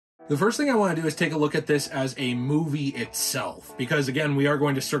The first thing I want to do is take a look at this as a movie itself, because again, we are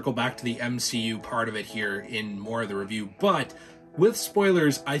going to circle back to the MCU part of it here in more of the review, but with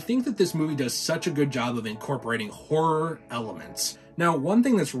spoilers, I think that this movie does such a good job of incorporating horror elements. Now, one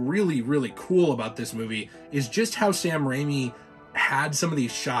thing that's really, really cool about this movie is just how Sam Raimi had some of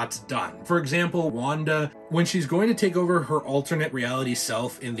these shots done. For example, Wanda, when she's going to take over her alternate reality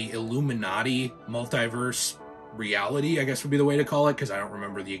self in the Illuminati multiverse reality, I guess would be the way to call it, because I don't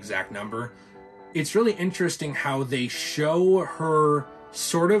remember the exact number. It's really interesting how they show her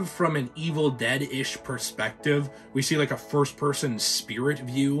sort of from an Evil Dead-ish perspective. We see like a first-person spirit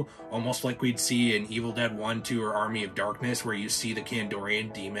view, almost like we'd see in Evil Dead 1, 2, or Army of Darkness, where you see the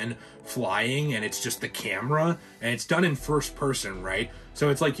Kandorian demon flying, and it's just the camera, and it's done in first person, right? So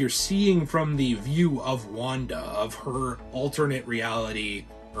it's like you're seeing from the view of Wanda, of her alternate reality,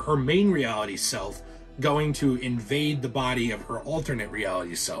 or her main reality self, going to invade the body of her alternate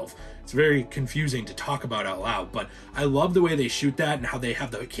reality self. It's very confusing to talk about out loud, but I love the way they shoot that and how they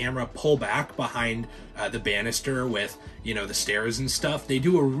have the camera pull back behind the banister with, you know, the stairs and stuff. They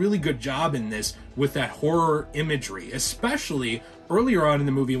do a really good job in this with that horror imagery, especially earlier on in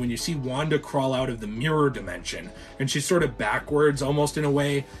the movie when you see Wanda crawl out of the mirror dimension and she's sort of backwards almost in a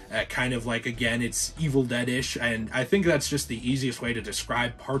way, kind of like, again, it's Evil Dead-ish, and I think that's just the easiest way to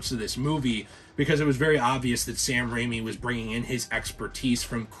describe parts of this movie, because it was very obvious that Sam Raimi was bringing in his expertise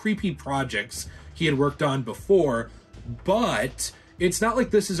from creepy projects he had worked on before, but it's not like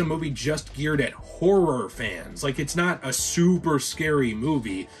this is a movie just geared at horror fans. Like, it's not a super scary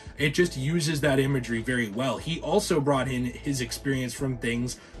movie. It just uses that imagery very well. He also brought in his experience from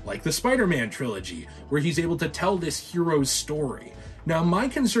things like the Spider-Man trilogy, where he's able to tell this hero's story. Now, my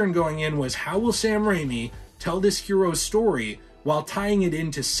concern going in was, how will Sam Raimi tell this hero's story while tying it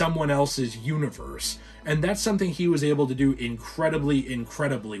into someone else's universe? And that's something he was able to do incredibly,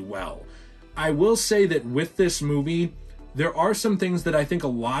 incredibly well. I will say that with this movie, there are some things that I think a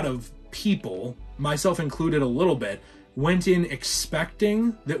lot of people, myself included a little bit, went in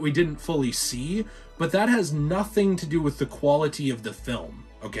expecting that we didn't fully see, but that has nothing to do with the quality of the film,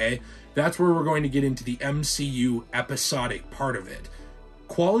 okay? That's where we're going to get into the MCU episodic part of it.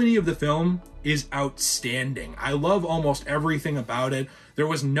 Quality of the film is outstanding. I love almost everything about it. There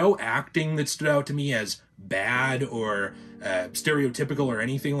was no acting that stood out to me as bad or stereotypical or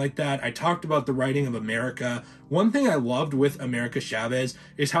anything like that. I talked about the writing of America. One thing I loved with America Chavez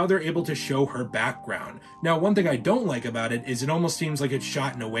is how they're able to show her background. Now, one thing I don't like about it is it almost seems like it's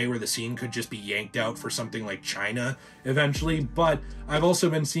shot in a way where the scene could just be yanked out for something like China eventually, but I've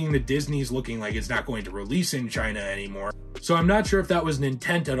also been seeing that Disney's looking like it's not going to release in China anymore. So I'm not sure if that was an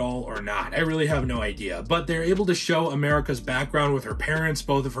intent at all or not. I really have no idea. But they're able to show America's background with her parents,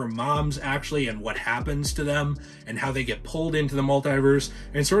 both of her moms actually, and what happens to them, and how they get pulled into the multiverse,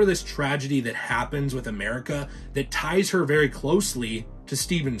 and sort of this tragedy that happens with America that ties her very closely to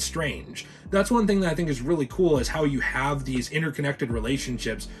Stephen Strange. That's one thing that I think is really cool, is how you have these interconnected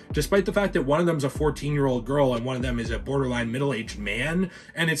relationships, despite the fact that one of them's a 14-year-old girl and one of them is a borderline middle-aged man,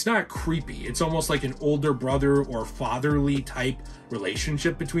 and it's not creepy. It's almost like an older brother or fatherly type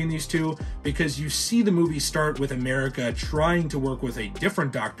relationship between these two, because you see the movie start with America trying to work with a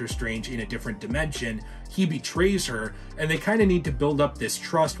different Doctor Strange in a different dimension. He betrays her, and they kind of need to build up this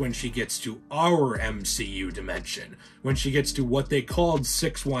trust when she gets to our MCU dimension, when she gets to what they called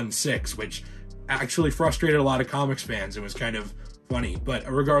 616, which actually frustrated a lot of comics fans and was kind of funny, but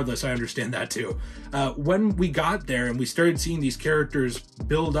regardless, I understand that too. When we got there and we started seeing these characters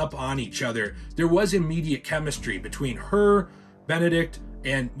build up on each other, there was immediate chemistry between her, Benedict,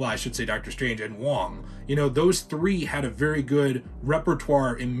 and, well, I should say Doctor Strange, and Wong. You know, those three had a very good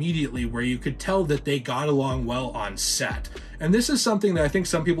repertoire immediately where you could tell that they got along well on set. And this is something that I think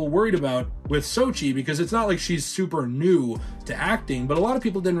some people worried about with Sochi, because it's not like she's super new to acting, but a lot of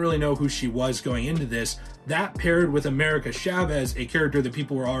people didn't really know who she was going into this. That paired with America Chavez, a character that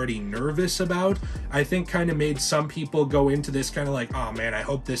people were already nervous about, I think kind of made some people go into this kind of like, oh man, I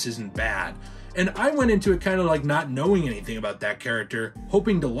hope this isn't bad. And I went into it kind of like not knowing anything about that character,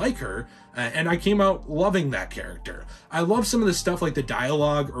 hoping to like her, and I came out loving that character. I love some of the stuff like the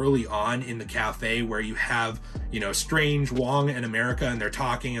dialogue early on in the cafe where you have, you know, Strange, Wong, and America, and they're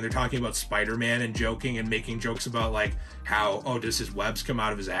talking about Spider-Man and joking and making jokes about like how, oh, does his webs come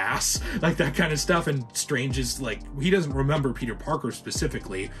out of his ass? Like that kind of stuff. And Strange is like, he doesn't remember Peter Parker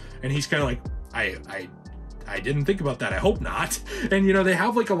specifically, and he's kind of like, I didn't think about that. I hope not. And, you know, they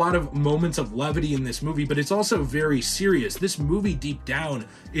have like a lot of moments of levity in this movie, but it's also very serious. This movie deep down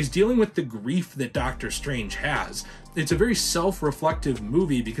is dealing with the grief that Doctor Strange has. It's a very self-reflective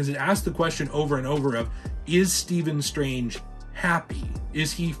movie because it asks the question over and over of, is Stephen Strange happy?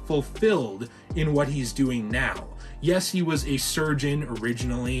 Is he fulfilled in what he's doing now? Yes, he was a surgeon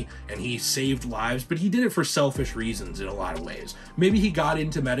originally, and he saved lives, but he did it for selfish reasons in a lot of ways. Maybe he got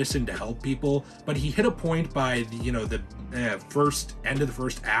into medicine to help people, but he hit a point by the end of the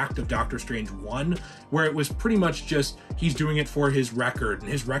first act of Doctor Strange 1, where it was pretty much just he's doing it for his record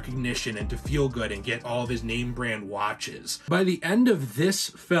and his recognition and to feel good and get all of his name brand watches. By the end of this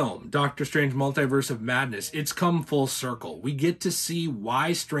film, Doctor Strange Multiverse of Madness, it's come full circle. We get to see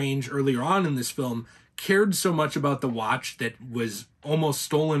why Strange earlier on in this film cared so much about the watch that was almost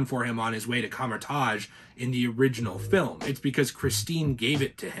stolen for him on his way to Kamar-Taj in the original film. It's because Christine gave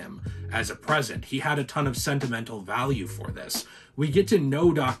it to him as a present. He had a ton of sentimental value for this. We get to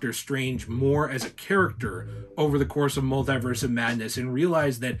know Doctor Strange more as a character over the course of Multiverse of Madness and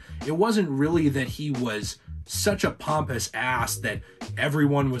realize that it wasn't really that he was such a pompous ass that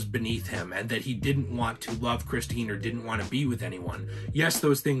everyone was beneath him and that he didn't want to love Christine or didn't want to be with anyone. Yes,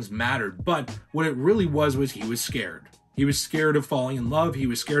 those things mattered, but what it really was he was scared. He was scared of falling in love. He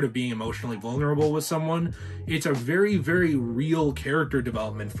was scared of being emotionally vulnerable with someone. It's a very, very real character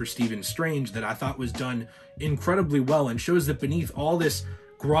development for Stephen Strange that I thought was done incredibly well and shows that beneath all this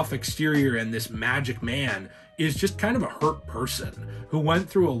gruff exterior and this magic man is just kind of a hurt person who went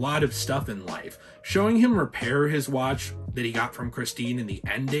through a lot of stuff in life. Showing him repair his watch that he got from Christine in the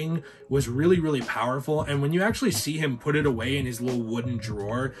ending was really, really powerful. And when you actually see him put it away in his little wooden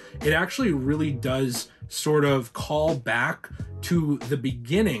drawer, it actually really does sort of call back to the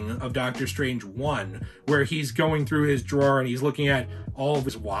beginning of Doctor Strange 1, where he's going through his drawer and he's looking at all of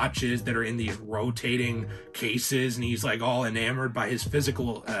his watches that are in these rotating cases, and he's like all enamored by his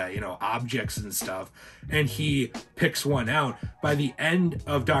physical objects and stuff, and he picks one out. By the end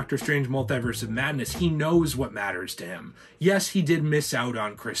of Doctor Strange Multiverse of Madness, he knows what matters to him. Yes, he did miss out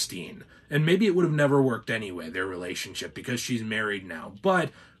on Christine, and maybe it would have never worked anyway, their relationship, because she's married now,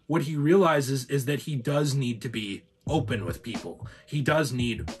 but what he realizes is that he does need to be open with people. He does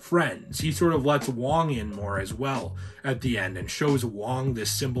need friends. He sort of lets Wong in more as well at the end and shows Wong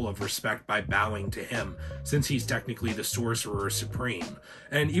this symbol of respect by bowing to him, since he's technically the Sorcerer Supreme.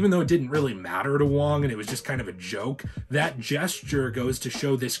 And even though it didn't really matter to Wong and it was just kind of a joke, that gesture goes to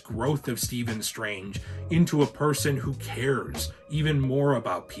show this growth of Stephen Strange into a person who cares even more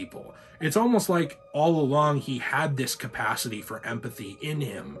about people. It's almost like all along he had this capacity for empathy in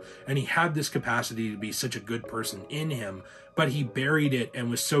him, and he had this capacity to be such a good person in him, but he buried it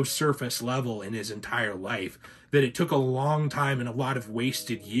and was so surface level in his entire life that it took a long time and a lot of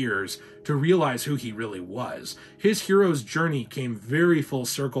wasted years to realize who he really was. His hero's journey came very full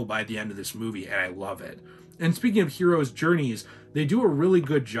circle by the end of this movie, and I love it. And speaking of heroes' journeys, they do a really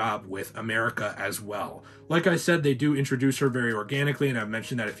good job with America as well. Like I said, they do introduce her very organically, and I've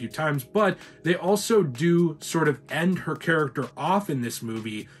mentioned that a few times, but they also do sort of end her character off in this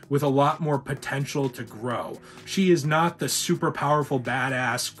movie with a lot more potential to grow. She is not the super powerful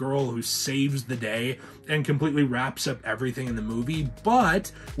badass girl who saves the day and completely wraps up everything in the movie,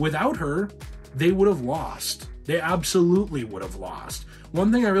 but without her, they would have lost. They absolutely would have lost.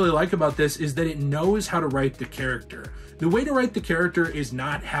 One thing I really like about this is that it knows how to write the character. The way to write the character is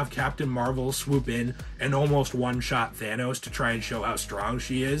not have Captain Marvel swoop in and almost one-shot Thanos to try and show how strong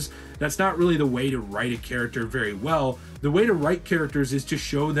she is. That's not really the way to write a character very well. The way to write characters is to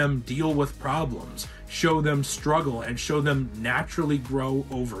show them deal with problems, show them struggle, and show them naturally grow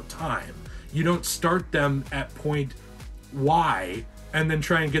over time. You don't start them at point Y and then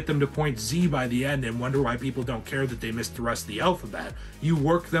try and get them to point Z by the end and wonder why people don't care that they missed the rest of the alphabet. You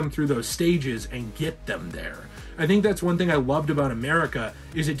work them through those stages and get them there. I think that's one thing I loved about America,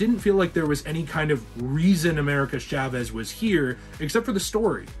 is it didn't feel like there was any kind of reason America Chavez was here, except for the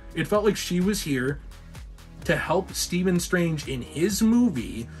story. It felt like she was here to help Stephen Strange in his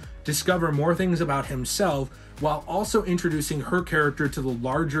movie discover more things about himself, while also introducing her character to the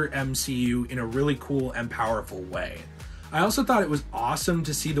larger MCU in a really cool and powerful way. I also thought it was awesome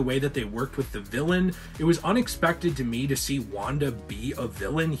to see the way that they worked with the villain. It was unexpected to me to see Wanda be a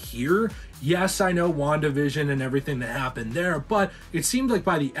villain here. Yes, I know WandaVision and everything that happened there, but it seemed like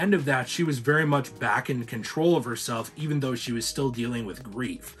by the end of that, she was very much back in control of herself, even though she was still dealing with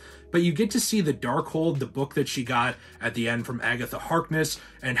grief. But you get to see the Darkhold, the book that she got at the end from Agatha Harkness,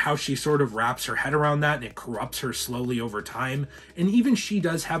 and how she sort of wraps her head around that and it corrupts her slowly over time. And even she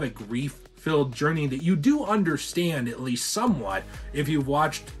does have a grief-filled journey that you do understand, at least somewhat, if you've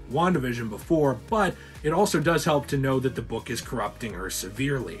watched WandaVision before, but it also does help to know that the book is corrupting her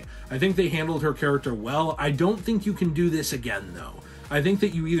severely. I think they handled her character well. I don't think you can do this again, though. I think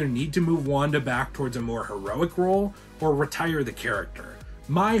that you either need to move Wanda back towards a more heroic role or retire the character.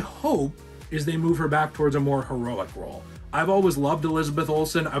 My hope is they move her back towards a more heroic role. I've always loved Elizabeth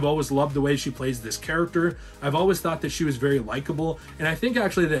Olsen. I've always loved the way she plays this character. I've always thought that she was very likable. And I think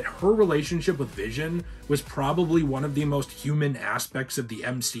actually that her relationship with Vision was probably one of the most human aspects of the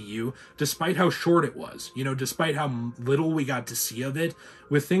MCU, despite how short it was. You know, despite how little we got to see of it,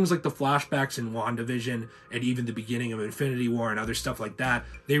 with things like the flashbacks in WandaVision and even the beginning of Infinity War and other stuff like that,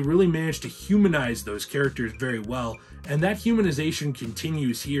 they really managed to humanize those characters very well. And that humanization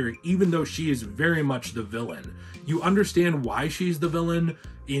continues here, even though she is very much the villain. You understand why she's the villain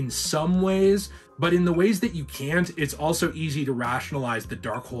in some ways, but in the ways that you can't, it's also easy to rationalize the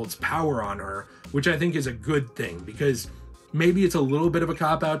Darkhold's power on her, which I think is a good thing, because maybe it's a little bit of a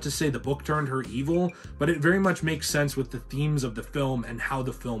cop-out to say the book turned her evil, but it very much makes sense with the themes of the film and how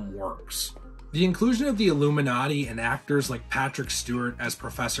the film works. The inclusion of the Illuminati and actors like Patrick Stewart as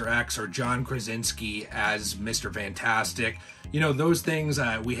Professor X or John Krasinski as Mr. Fantastic, you know, those things,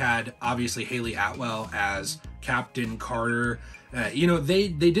 we had obviously Haley Atwell as Captain Carter. You know, they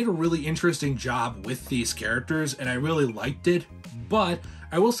did a really interesting job with these characters, and I really liked it, but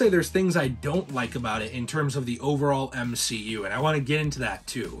I will say there's things I don't like about it in terms of the overall MCU, and I want to get into that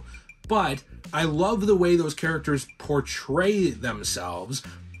too. But I love the way those characters portray themselves.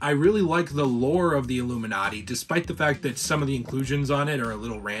 I really like the lore of the Illuminati, despite the fact that some of the inclusions on it are a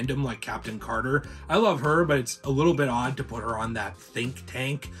little random, like Captain Carter. I love her, but it's a little bit odd to put her on that think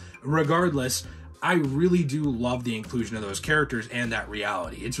tank. Regardless, I really do love the inclusion of those characters and that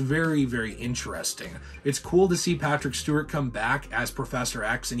reality. It's very, very interesting. It's cool to see Patrick Stewart come back as Professor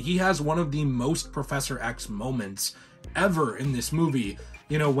X, and he has one of the most Professor X moments ever in this movie.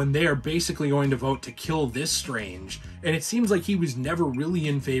 You know, when they are basically going to vote to kill this Strange, and it seems like he was never really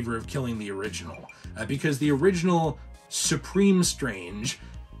in favor of killing the original, because the original Supreme Strange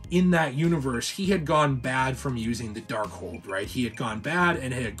in that universe, he had gone bad from using the Darkhold, right? He had gone bad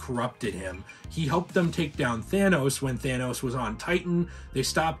and it had corrupted him. He helped them take down Thanos when Thanos was on Titan. They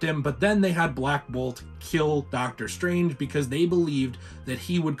stopped him, but then they had Black Bolt kill Doctor Strange because they believed that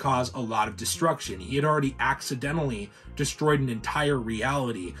he would cause a lot of destruction. He had already accidentally destroyed an entire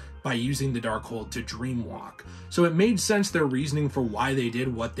reality by using the Darkhold to dreamwalk. So it made sense, their reasoning for why they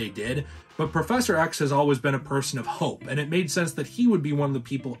did what they did, but Professor X has always been a person of hope, and it made sense that he would be one of the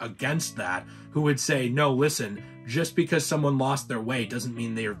people against that who would say, no, listen, just because someone lost their way doesn't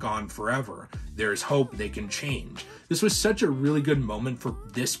mean they are gone forever. There's hope, they can change. This was such a really good moment for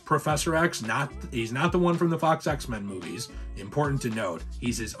this Professor X. He's not the one from the Fox X-Men movies. Important to note,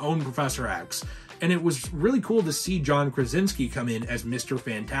 he's his own Professor X. And it was really cool to see John Krasinski come in as Mr.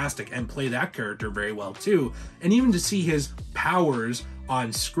 Fantastic and play that character very well too. And even to see his powers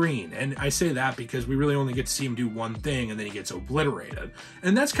on screen. And I say that because we really only get to see him do one thing and then he gets obliterated.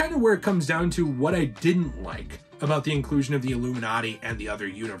 And that's kind of where it comes down to what I didn't like about the inclusion of the Illuminati and the other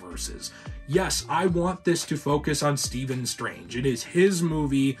universes. Yes, I want this to focus on Stephen Strange. It is his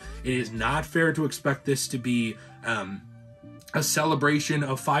movie. It is not fair to expect this to be a celebration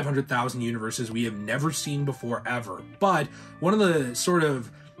of 500,000 universes we have never seen before ever. But one of the sort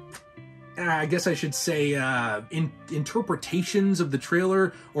of, I guess I should say, interpretations of the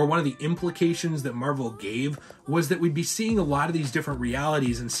trailer, or one of the implications that Marvel gave, was that we'd be seeing a lot of these different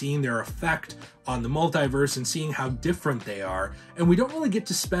realities and seeing their effect on the multiverse and seeing how different they are, and we don't really get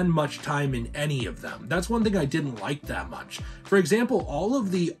to spend much time in any of them. That's one thing I didn't like that much. For example, all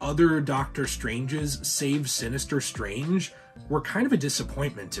of the other Doctor Stranges, save Sinister Strange, were kind of a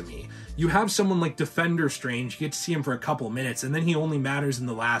disappointment to me. You have someone like Defender Strange, you get to see him for a couple minutes, and then he only matters in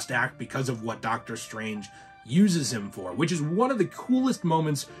the last act because of what Doctor Strange uses him for, which is one of the coolest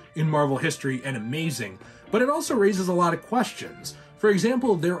moments in Marvel history and amazing, but it also raises a lot of questions. For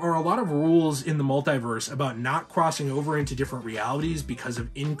example, there are a lot of rules in the multiverse about not crossing over into different realities because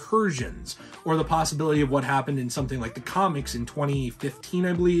of incursions, or the possibility of what happened in something like the comics in 2015,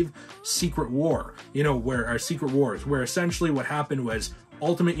 I believe, Secret War, Secret Wars, where essentially what happened was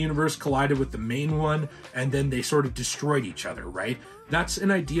Ultimate Universe collided with the main one, and then they sort of destroyed each other, right? That's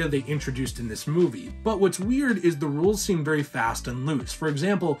an idea they introduced in this movie. But what's weird is the rules seem very fast and loose. For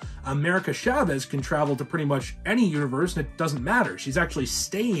example, America Chavez can travel to pretty much any universe and it doesn't matter. She's actually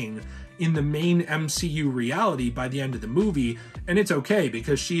staying in the main MCU reality by the end of the movie, and it's okay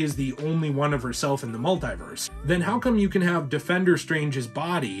because she is the only one of herself in the multiverse. Then how come you can have Defender Strange's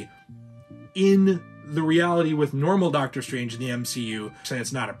body in the reality with normal Doctor Strange in the MCU, saying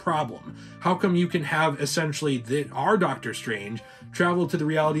it's not a problem? How come you can have essentially our Doctor Strange travel to the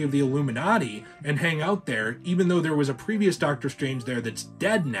reality of the Illuminati and hang out there, even though there was a previous Doctor Strange there that's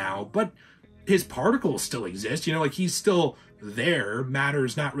dead now, but his particles still exist, like he's still there,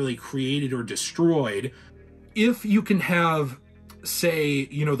 matter's not really created or destroyed. If you can have say,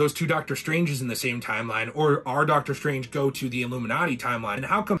 you know, those two Doctor Stranges in the same timeline, or our Doctor Strange go to the Illuminati timeline? And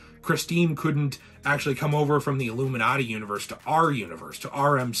how come Christine couldn't actually come over from the Illuminati universe, to our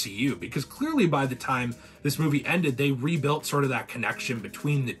MCU? Because clearly by the time this movie ended, they rebuilt sort of that connection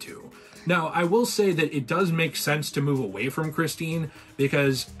between the two. Now, I will say that it does make sense to move away from Christine,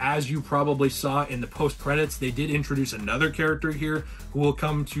 because as you probably saw in the post-credits, they did introduce another character here who will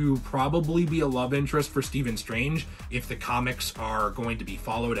come to probably be a love interest for Stephen Strange if the comics are going to be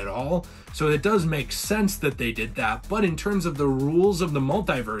followed at all. So it does make sense that they did that. But in terms of the rules of the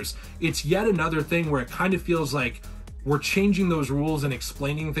multiverse, it's yet another thing where it kind of feels like we're changing those rules and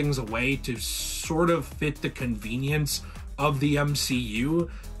explaining things away to sort of fit the convenience of the MCU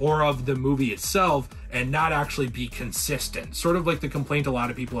or of the movie itself, and not actually be consistent. Sort of like the complaint a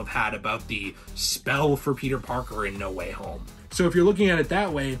lot of people have had about the spell for Peter Parker in No Way Home. So if you're looking at it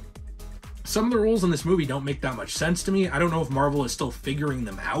that way, some of the rules in this movie don't make that much sense to me. I don't know if Marvel is still figuring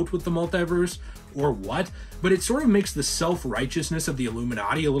them out with the multiverse or what, but it sort of makes the self-righteousness of the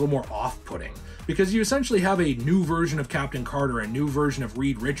Illuminati a little more off-putting, because you essentially have a new version of Captain Carter, a new version of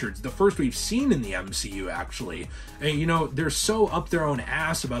Reed Richards, the first we've seen in the MCU, actually. And, you know, they're so up their own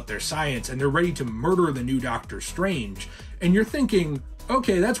ass about their science, and they're ready to murder the new Doctor Strange. And you're thinking,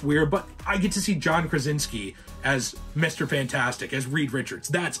 okay, that's weird, but I get to see John Krasinski as Mr. Fantastic, as Reed Richards.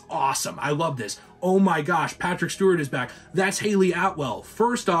 That's awesome. I love this. Oh my gosh, Patrick Stewart is back. That's Haley Atwell.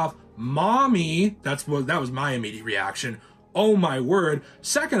 First off, mommy, that was my immediate reaction. Oh my word.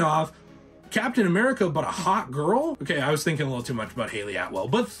 Second off, Captain America, but a hot girl? Okay, I was thinking a little too much about Haley Atwell.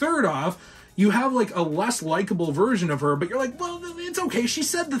 But third off, you have like a less likable version of her, but you're like, well, it's okay. She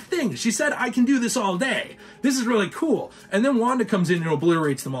said the thing. She said, I can do this all day. This is really cool. And then Wanda comes in and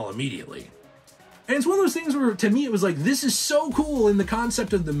obliterates them all immediately. And it's one of those things where, to me, it was like, this is so cool in the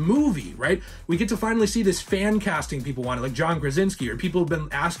concept of the movie, right? We get to finally see this fan casting people wanted, like John Krasinski, or people have been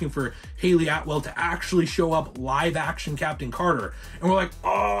asking for Haley Atwell to actually show up live action Captain Carter. And we're like,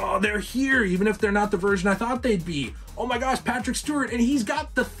 oh, they're here, even if they're not the version I thought they'd be. Oh my gosh, Patrick Stewart, and he's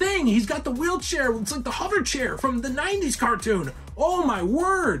got the thing. He's got the wheelchair. It's like the hover chair from the 90s cartoon. Oh my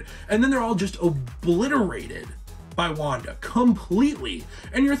word. And then they're all just obliterated by Wanda completely.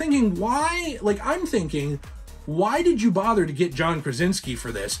 And you're thinking, why? Like, I'm thinking, why did you bother to get John Krasinski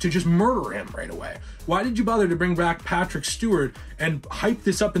for this, to just murder him right away? Why did you bother to bring back Patrick Stewart and hype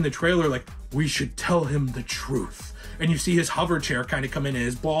this up in the trailer like, we should tell him the truth? And you see his hover chair kind of come in and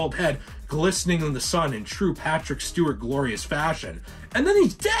his bald head glistening in the sun in true Patrick Stewart glorious fashion. And then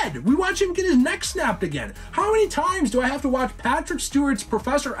he's dead. We watch him get his neck snapped again. How many times do I have to watch Patrick Stewart's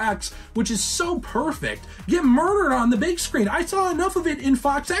Professor X, which is so perfect, get murdered on the big screen? I saw enough of it in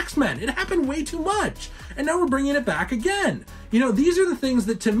Fox X-Men. It happened way too much. And now we're bringing it back again. You know, these are the things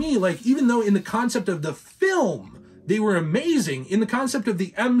that, to me, like, even though in the concept of the film, they were amazing, in the concept of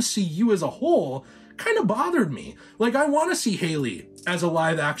the MCU as a whole, kind of bothered me. Like, I want to see Haley as a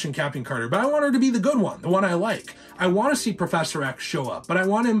live action Captain Carter, but I want her to be the good one, the one I like. I want to see Professor X show up, but I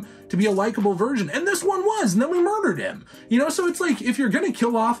want him to be a likable version. And this one was, and then we murdered him. You know, so it's like, if you're going to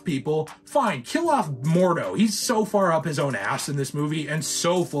kill off people, fine, kill off Mordo. He's so far up his own ass in this movie and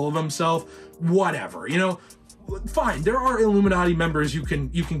so full of himself. Whatever, you know? Fine, there are Illuminati members you can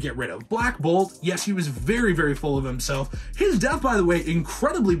get rid of. Black Bolt, yes, he was very, very full of himself. His death, by the way,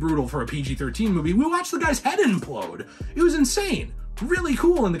 incredibly brutal for a PG-13 movie. We watched the guy's head implode. It was insane. Really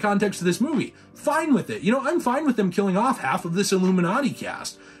cool in the context of this movie. Fine with it. You know, I'm fine with them killing off half of this Illuminati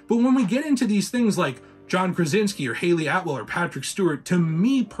cast. But when we get into these things like John Krasinski or Haley Atwell or Patrick Stewart, to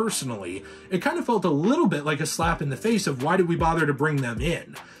me personally, it kind of felt a little bit like a slap in the face of why did we bother to bring them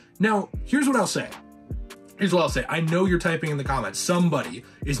in? Now, here's what I'll say. Here's what I'll say. I know you're typing in the comments. Somebody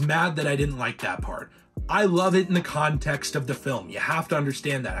is mad that I didn't like that part. I love it in the context of the film. You have to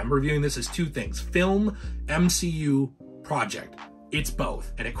understand that. I'm reviewing this as two things. Film, MCU, project. It's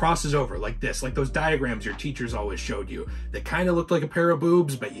both. And it crosses over like this, like those diagrams your teachers always showed you that kind of looked like a pair of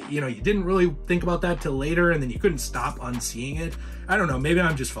boobs, but you know, you didn't really think about that till later and then you couldn't stop unseeing it. I don't know. Maybe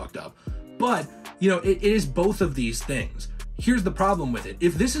I'm just fucked up. But, you know, it is both of these things. Here's the problem with it.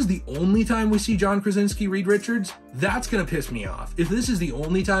 If this is the only time we see John Krasinski, Reed Richards, that's going to piss me off. If this is the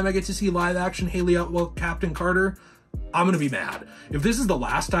only time I get to see live action Haley Atwell Captain Carter, I'm going to be mad. If this is the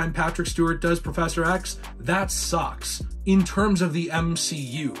last time Patrick Stewart does Professor X, that sucks in terms of the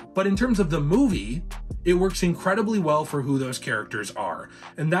MCU. But in terms of the movie, it works incredibly well for who those characters are.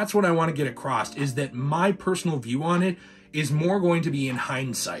 And that's what I want to get across, is that my personal view on it is more going to be in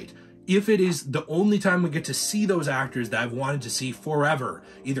hindsight. if it is the only time we get to see those actors that I've wanted to see forever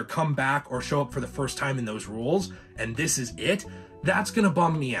either come back or show up for the first time in those roles, and this is it, that's gonna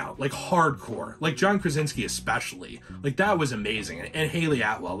bum me out, like hardcore. Like John Krasinski especially, like that was amazing. And Haley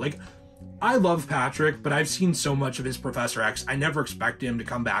Atwell, like I love Patrick, but I've seen so much of his Professor X, I never expected him to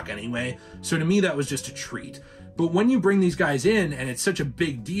come back anyway, so to me that was just a treat. But when you bring these guys in and it's such a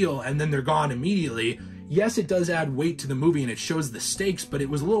big deal and then they're gone immediately, yes, it does add weight to the movie and it shows the stakes, but it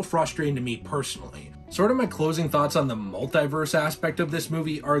was a little frustrating to me personally. Sort of my closing thoughts on the multiverse aspect of this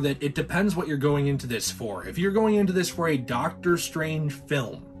movie are that it depends what you're going into this for. If you're going into this for a Doctor Strange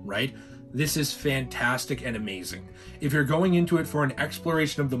film, right? This is fantastic and amazing. If you're going into it for an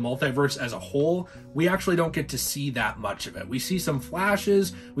exploration of the multiverse as a whole, we actually don't get to see that much of it. We see some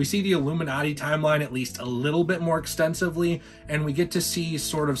flashes, we see the Illuminati timeline at least a little bit more extensively, and we get to see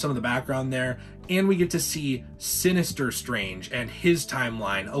sort of some of the background there, and we get to see Sinister Strange and his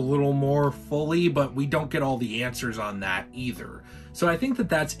timeline a little more fully, but we don't get all the answers on that either. So I think that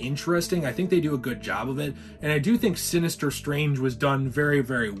that's interesting. I think they do a good job of it. And I do think Sinister Strange was done very,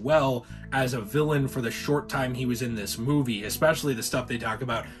 very well as a villain for the short time he was in this movie, especially the stuff they talk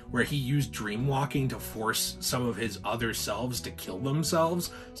about where he used dream walking to force some of his other selves to kill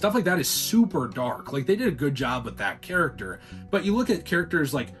themselves. Stuff like that is super dark. Like they did a good job with that character. But you look at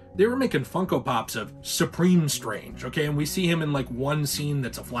characters like they were making Funko Pops of Supreme Strange, okay? And we see him in like one scene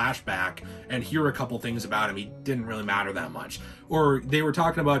that's a flashback and hear a couple things about him. He didn't really matter that much. Or they were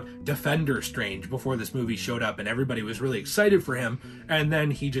talking about Defender Strange before this movie showed up and everybody was really excited for him. And then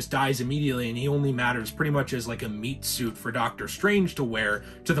he just dies immediately and he only matters pretty much as like a meat suit for Doctor Strange to wear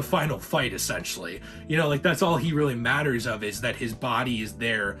to the final fight, essentially. You know, like that's all he really matters of, is that his body is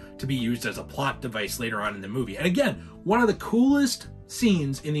there to be used as a plot device later on in the movie. And again, one of the coolest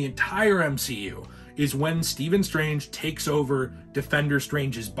scenes in the entire MCU is when Stephen Strange takes over Defender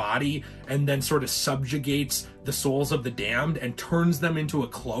Strange's body and then sort of subjugates the souls of the damned and turns them into a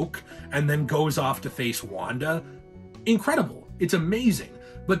cloak and then goes off to face Wanda. Incredible. It's amazing.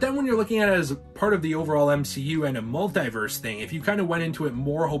 But then when you're looking at it as part of the overall MCU and a multiverse thing, if you kind of went into it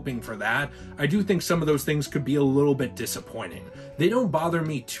more hoping for that, I do think some of those things could be a little bit disappointing. They don't bother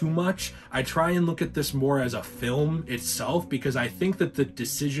me too much. I try and look at this more as a film itself because I think that the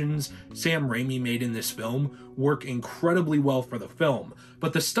decisions Sam Raimi made in this film work incredibly well for the film.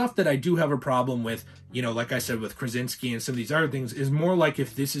 But the stuff that I do have a problem with, you know, like I said with Krasinski and some of these other things, is more like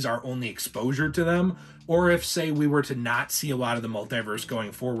if this is our only exposure to them, or if, say, we were to not see a lot of the multiverse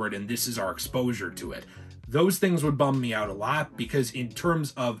going forward and this is our exposure to it. Those things would bum me out a lot because in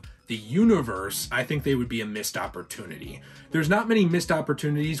terms of the universe, I think they would be a missed opportunity. There's not many missed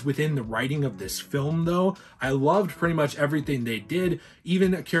opportunities within the writing of this film, though. I loved pretty much everything they did.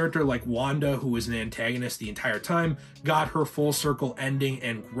 Even a character like Wanda, who was an antagonist the entire time, got her full circle ending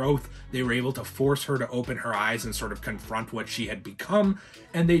and growth. They were able to force her to open her eyes and sort of confront what she had become,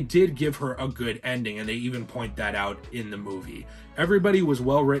 and they did give her a good ending, and they even point that out in the movie. Everybody was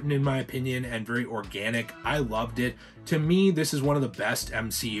well written, in my opinion, and very organic. I loved it. To me, this is one of the best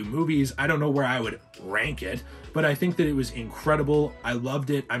MCU movies. I don't know where I would rank it, but I think that it was incredible. I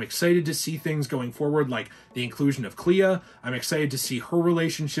loved it. I'm excited to see things going forward, like the inclusion of Clea. I'm excited to see her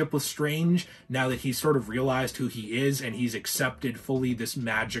relationship with Strange now that he's sort of realized who he is and he's accepted fully this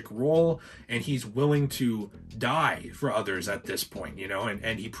magic role and he's willing to die for others at this point, you know,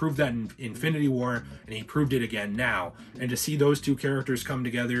 and he proved that in Infinity War and he proved it again now. And to see those two characters come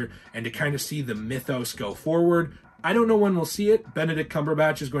together and to kind of see the mythos go forward, I don't know when we'll see it. Benedict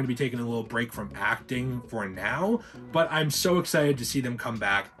Cumberbatch is going to be taking a little break from acting for now, but I'm so excited to see them come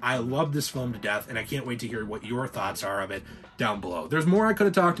back. I love this film to death, and I can't wait to hear what your thoughts are of it down below. There's more I could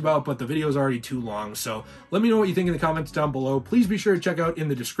have talked about, but the video is already too long, so let me know what you think in the comments down below. Please be sure to check out in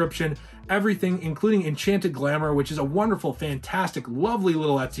the description everything, including Enchanted Glamor, which is a wonderful, fantastic, lovely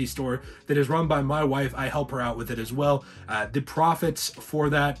little Etsy store that is run by my wife. I help her out with it as well. The profits for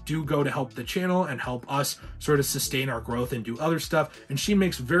that do go to help the channel and help us sort of sustain our growth and do other stuff. And she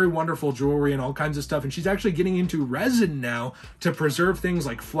makes very wonderful jewelry and all kinds of stuff. And she's actually getting into resin now to preserve things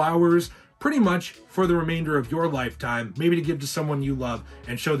like flowers, pretty much for the remainder of your lifetime, maybe to give to someone you love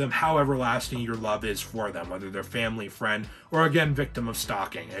and show them how everlasting your love is for them, whether they're family, friend, or again, victim of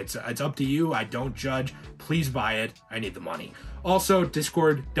stalking. It's up to you. I don't judge. Please buy it. I need the money. Also,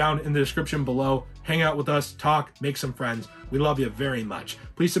 Discord down in the description below. Hang out with us, talk, make some friends. We love you very much.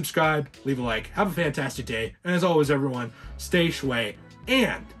 Please subscribe, leave a like, have a fantastic day. And as always, everyone, stay shway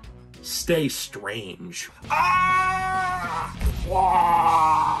and stay strange. Ah!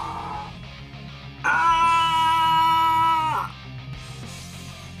 Wah!